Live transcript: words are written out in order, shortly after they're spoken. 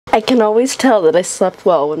I can always tell that I slept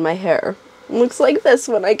well when my hair looks like this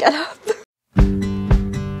when I get up.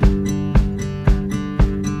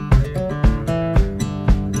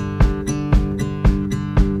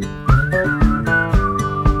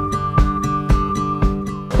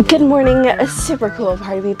 Good morning, super cool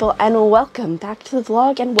party people, and welcome back to the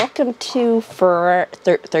vlog, and welcome to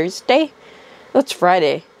Thursday? That's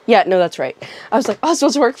Friday. Yeah, no, that's right. I was like, oh, I was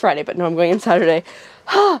supposed to work Friday, but no, I'm going in Saturday.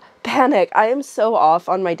 Panic. I am so off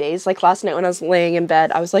on my days. Like last night when I was laying in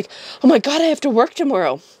bed, I was like, oh my god, I have to work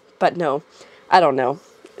tomorrow. But no, I don't know.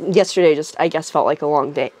 Yesterday just, I guess, felt like a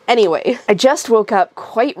long day. Anyway, I just woke up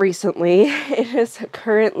quite recently. It is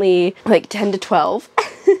currently like 10 to 12.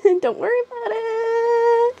 Don't worry about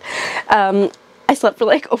it. I slept for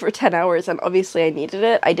like over 10 hours and obviously I needed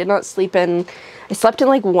it. I did not sleep in, I slept in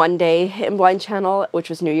like one day in Blind Channel, which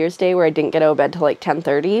was New Year's Day, where I didn't get out of bed till like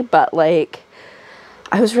 10:30, but like,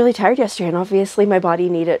 I was really tired yesterday and obviously my body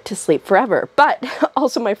needed to sleep forever. But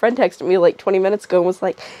also my friend texted me like 20 minutes ago and was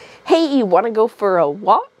like, hey, you want to go for a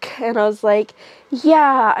walk? And I was like,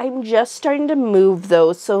 yeah, I'm just starting to move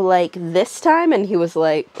though, so like this time. And he was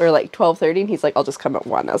like, or like 12:30, and he's like, I'll just come at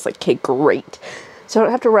 1. I was like, okay, great. So I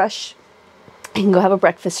don't have to rush. I can go have a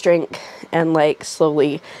breakfast drink and like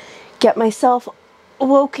slowly get myself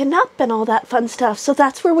woken up and all that fun stuff. So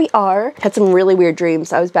that's where we are. Had some really weird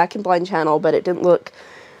dreams. I was back in Blind Channel, but it didn't look,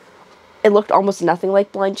 it looked almost nothing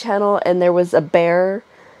like Blind Channel, and there was a bear,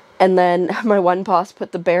 and then my one boss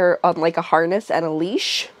put the bear on like a harness and a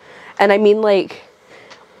leash, and I mean like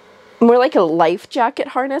more like a life jacket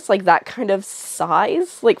harness, like that kind of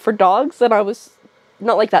size, like for dogs, and I was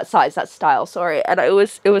not like that size, that style, sorry, and it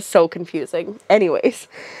was so confusing. Anyways,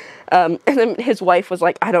 and then his wife was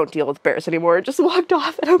like, I don't deal with bears anymore, and just walked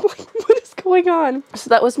off, and I'm like, what is going on? So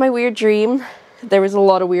that was my weird dream. There was a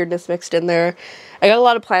lot of weirdness mixed in there. I got a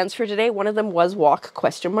lot of plans for today. One of them was walk ?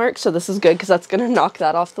 So this is good because that's gonna knock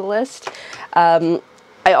that off the list.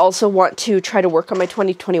 I also want to try to work on my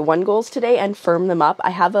 2021 goals today and firm them up.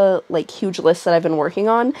 I have a like huge list that I've been working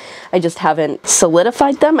on. I just haven't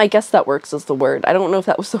solidified them. I guess that works as the word. I don't know if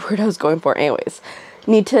that was the word I was going for. Anyways,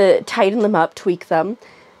 need to tighten them up, tweak them,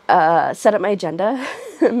 set up my agenda,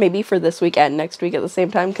 maybe for this week and next week at the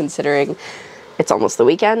same time, considering it's almost the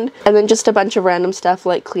weekend. And then just a bunch of random stuff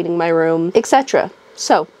like cleaning my room, etc.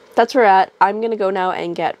 So that's where we're at. I'm gonna go now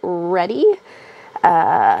and get ready.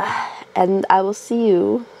 And I will see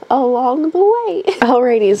you along the way.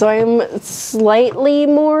 Alrighty, so I'm slightly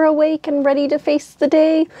more awake and ready to face the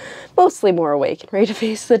day. Mostly more awake and ready to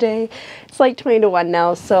face the day. It's like 20 to 1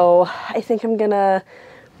 now, so I think I'm gonna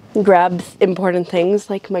grab important things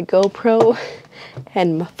like my GoPro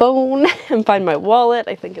and my phone and find my wallet.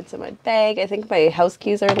 I think it's in my bag. I think my house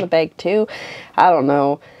keys are in the bag too. I don't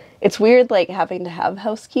know. It's weird like having to have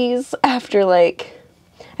house keys after like,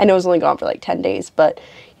 I know it's only gone for like 10 days, but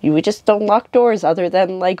you just don't lock doors other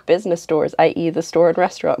than like business doors, i.e. the store and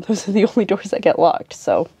restaurant. Those are the only doors that get locked.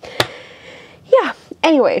 So yeah,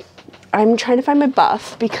 anyway, I'm trying to find my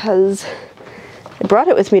buff because I brought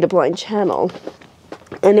it with me to Blind Channel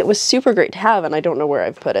and it was super great to have, and I don't know where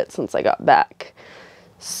I've put it since I got back.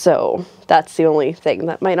 So that's the only thing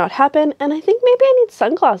that might not happen. And I think maybe I need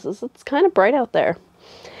sunglasses. It's kind of bright out there.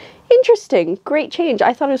 Interesting. Great change.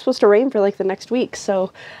 I thought it was supposed to rain for like the next week,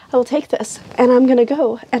 so I will take this and I'm gonna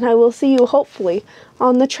go, and I will see you hopefully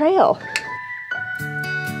on the trail.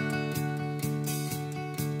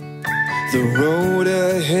 The road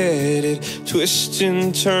ahead, it twists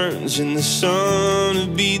and turns, and the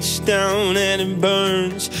sun beats down and it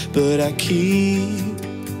burns, but I keep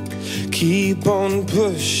on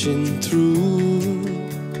pushing through.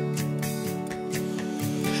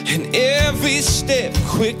 And every step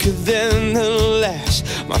quicker than the last,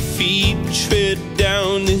 my feet tread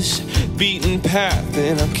down this beaten path,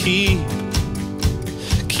 and I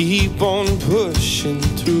keep on pushing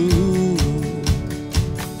through.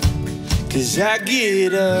 'Cause I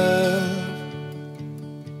get up.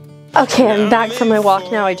 Okay, I'm back from my walk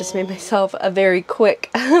now. I just made myself a very quick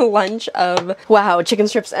lunch of, wow, chicken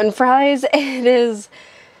strips and fries. It is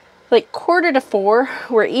like 3:45.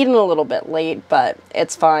 We're eating a little bit late, but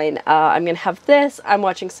it's fine. I'm gonna have this. I'm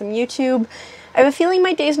watching some YouTube. I have a feeling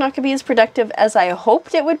my day's not gonna be as productive as I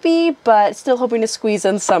hoped it would be, but still hoping to squeeze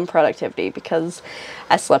in some productivity because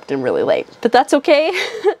I slept in really late. But that's okay.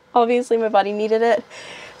 Obviously my body needed it.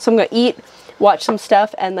 So I'm gonna eat, watch some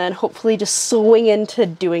stuff, and then hopefully just swing into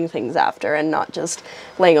doing things after and not just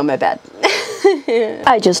laying on my bed.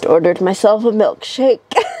 I just ordered myself a milkshake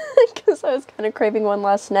because I was kind of craving one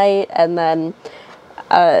last night, and then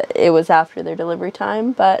it was after their delivery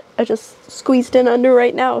time, but I just squeezed in under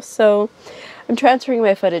right now, so I'm transferring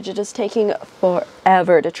my footage. It is taking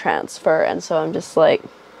forever to transfer, and so I'm just like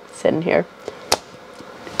sitting here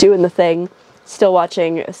doing the thing, still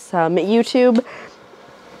watching some YouTube.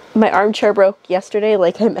 My armchair broke yesterday,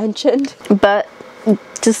 like I mentioned, but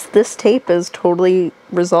just this tape has totally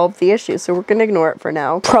resolved the issue, so we're gonna ignore it for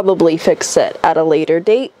now. Probably fix it at a later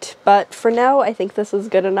date, but for now I think this is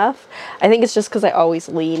good enough. I think it's just because I always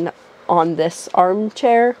lean on this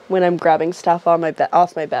armchair when I'm grabbing stuff on my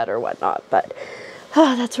off my bed or whatnot, but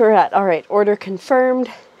that's where we're at. All right, order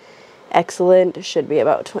confirmed. Excellent. Should be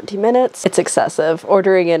about 20 minutes. It's excessive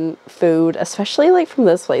ordering in food, especially like from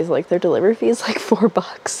this place. Like their delivery fee is like $4,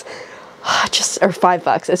 or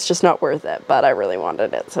 $5. It's just not worth it, but I really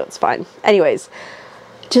wanted it, so it's fine. Anyways,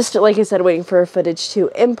 just like I said, waiting for footage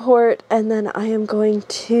to import, and then I am going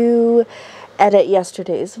to edit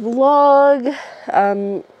yesterday's vlog,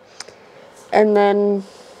 and then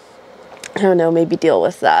I don't know, maybe deal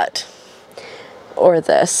with that or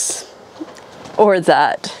this or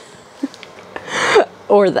that.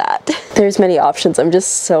 Or that. There's many options. I'm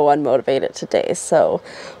just so unmotivated today, so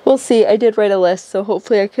we'll see. I did write a list, so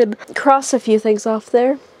hopefully I could cross a few things off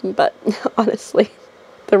there, but honestly,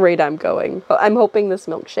 the rate I'm going, I'm hoping this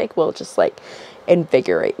milkshake will just like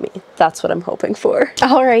invigorate me. That's what I'm hoping for.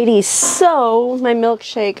 Alrighty, so my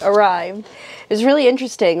milkshake arrived. It was really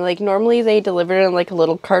interesting. Like normally they deliver it in like a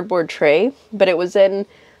little cardboard tray, but it was in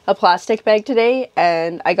a plastic bag today,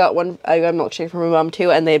 and I got a milkshake from my mom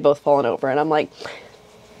too, and they had both fallen over, and I'm like,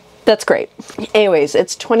 that's great. Anyways,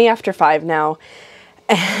 it's 20 after 5 now,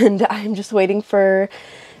 and I'm just waiting for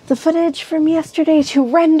the footage from yesterday to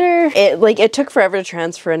render. It took forever to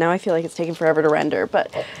transfer, and now I feel like it's taking forever to render,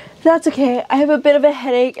 but that's okay. I have a bit of a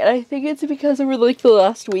headache, and I think it's because over like the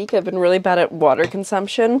last week I've been really bad at water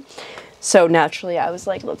consumption. So naturally I was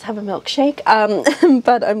like, let's have a milkshake.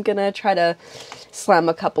 But I'm gonna try to slam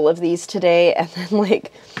a couple of these today and then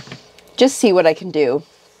like just see what I can do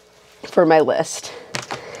for my list.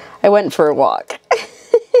 I went for a walk.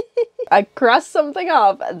 I crossed something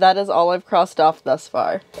off. That is all I've crossed off thus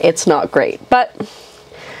far. It's not great, but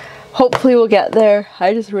hopefully we'll get there.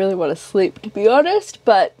 I just really want to sleep, to be honest,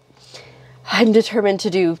 but I'm determined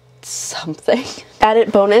to do something.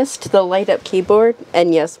 Added bonus to the light up keyboard,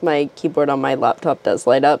 and yes, my keyboard on my laptop does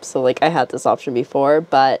light up, so like I had this option before,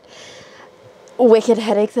 but wicked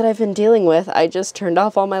headache that I've been dealing with, I just turned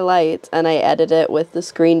off all my lights and I edited it with the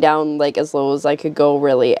screen down like as low as I could go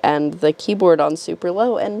really, and the keyboard on super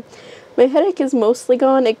low, and my headache is mostly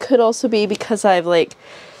gone. It could also be because I've like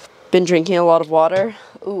been drinking a lot of water.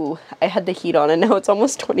 Ooh, I had the heat on and now it's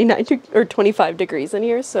almost 25 degrees in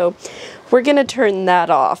here, so we're gonna turn that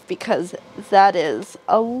off because that is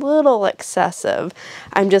a little excessive.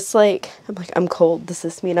 I'm cold. Does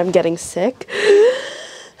this mean I'm getting sick?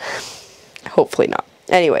 Hopefully not.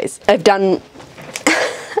 Anyways, I've done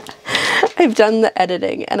the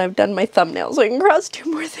editing and I've done my thumbnails, so I can cross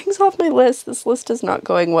 2 more things off my list. This list is not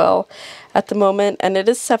going well at the moment, and it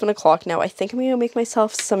is 7 o'clock now. I think I'm gonna make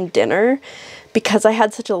myself some dinner because I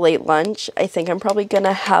had such a late lunch. I think I'm probably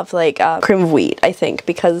gonna have like cream of wheat, I think,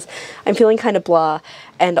 because I'm feeling kind of blah,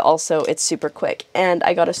 and also it's super quick. And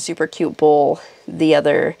I got a super cute bowl the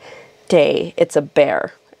other day. It's a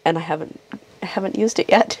bear, and I haven't used it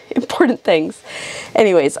yet. Important things.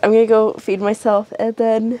 Anyways, I'm gonna go feed myself, and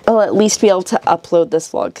then I'll at least be able to upload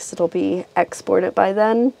this vlog because it'll be exported by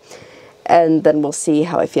then, and then we'll see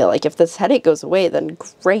how I feel. Like if this headache goes away, then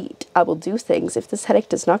great, I will do things. If this headache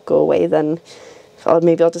does not go away, then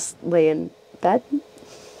maybe I'll just lay in bed.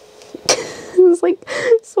 It was like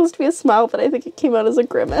supposed to be a smile, but I think it came out as a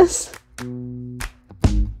grimace.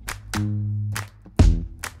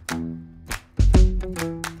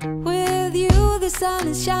 The sun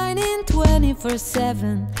is shining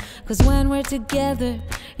 24/7, 'cause when we're together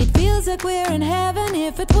it feels like we're in heaven.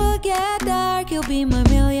 If it will get dark, you'll be my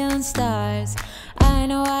million stars. I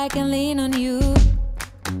know I can lean on you.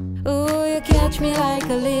 Oh, you catch me like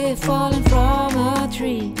a leaf falling from a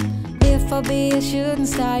tree. If I'll be a shooting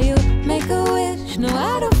star, you make a wish. No,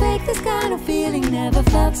 I don't fake this kind of feeling, never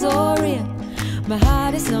felt so real. My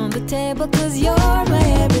heart is on the table 'cause you're my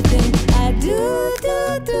everything. I do,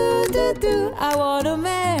 I wanna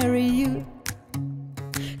marry you.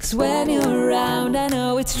 'Cause when you're around, I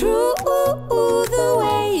know it's true. The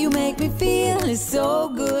way you make me feel is so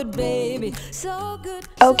good, baby. So good.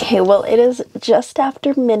 Okay, well, it is just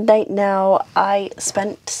after midnight now. I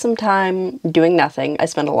spent some time doing nothing. I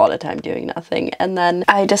spent a lot of time doing nothing. And then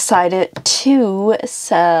I decided to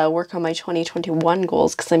work on my 2021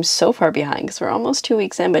 goals because I'm so far behind because we're almost 2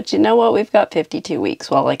 weeks in. But you know what? We've got 52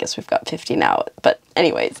 weeks. Well, I guess we've got 50 now. But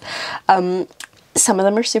anyways, Some of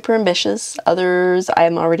them are super ambitious, others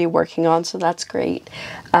I'm already working on, so that's great.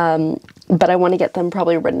 But I want to get them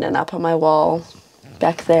probably written and up on my wall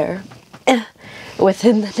back there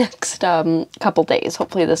within the next couple days,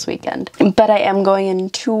 hopefully this weekend. But I am going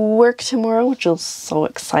into work tomorrow, which is so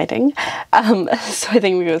exciting. So I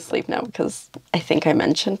think we go to sleep now because I think I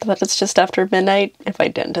mentioned that it's just after midnight. If I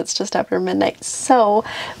didn't, it's just after midnight. So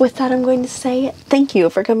with that, I'm going to say thank you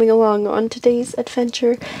for coming along on today's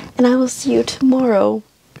adventure, and I will see you tomorrow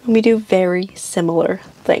when we do very similar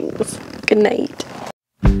things. Good night.